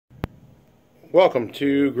Welcome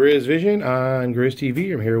to Grizz Vision on Grizz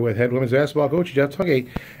TV. I'm here with head women's basketball coach Jeff Tungate.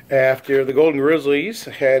 After the Golden Grizzlies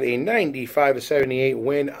had a 95-78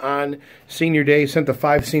 win on Senior Day, sent the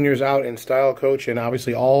 5 seniors out in style, coach, and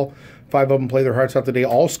obviously all 5 of them played their hearts out today,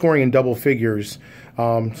 all scoring in double figures.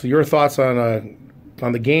 So your thoughts on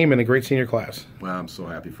the game and a great senior class? Well, I'm so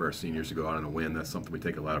happy for our seniors to go out on a win. That's something we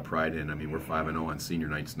take a lot of pride in. I mean, we're 5-0 on senior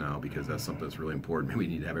nights now because that's something that's really important. Maybe we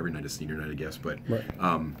need to have every night a senior night, I guess. But, right.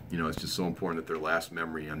 You know, it's just so important that their last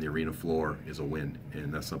memory on the arena floor is a win.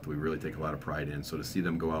 And that's something we really take a lot of pride in. So to see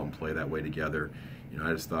them go out and play that way together, you know,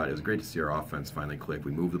 I just thought it was great to see our offense finally click.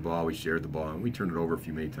 We moved the ball, we shared the ball, and we turned it over a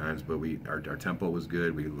few many times, but our tempo was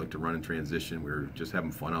good. We looked to run in transition. We were just having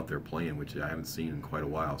fun out there playing, which I haven't seen in quite a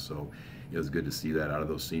while. So it was good to see that out of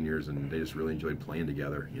those seniors, and they just really enjoyed playing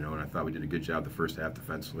together, you know, and I thought we did a good job the first half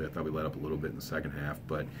defensively. I thought we let up a little bit in the second half,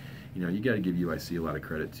 but, you know, you got to give UIC a lot of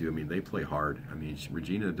credit, too. I mean, they play hard. I mean,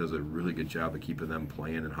 Regina does a really good job of keeping them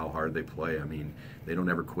playing and how hard they play. I mean, they don't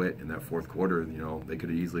ever quit in that fourth quarter. You know, they could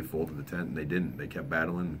have easily folded the tent, and they didn't. They kept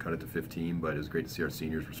battling and cut it to 15, but it was great to see our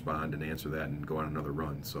seniors respond and answer that and go on another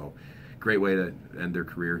run. So, great way to end their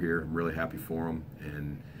career here. I'm really happy for them,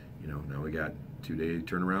 and, you know, now we got 2-day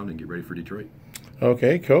turnaround and get ready for Detroit.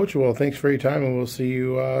 Okay, Coach. Well, thanks for your time, and we'll see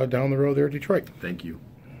you down the road there at Detroit. Thank you.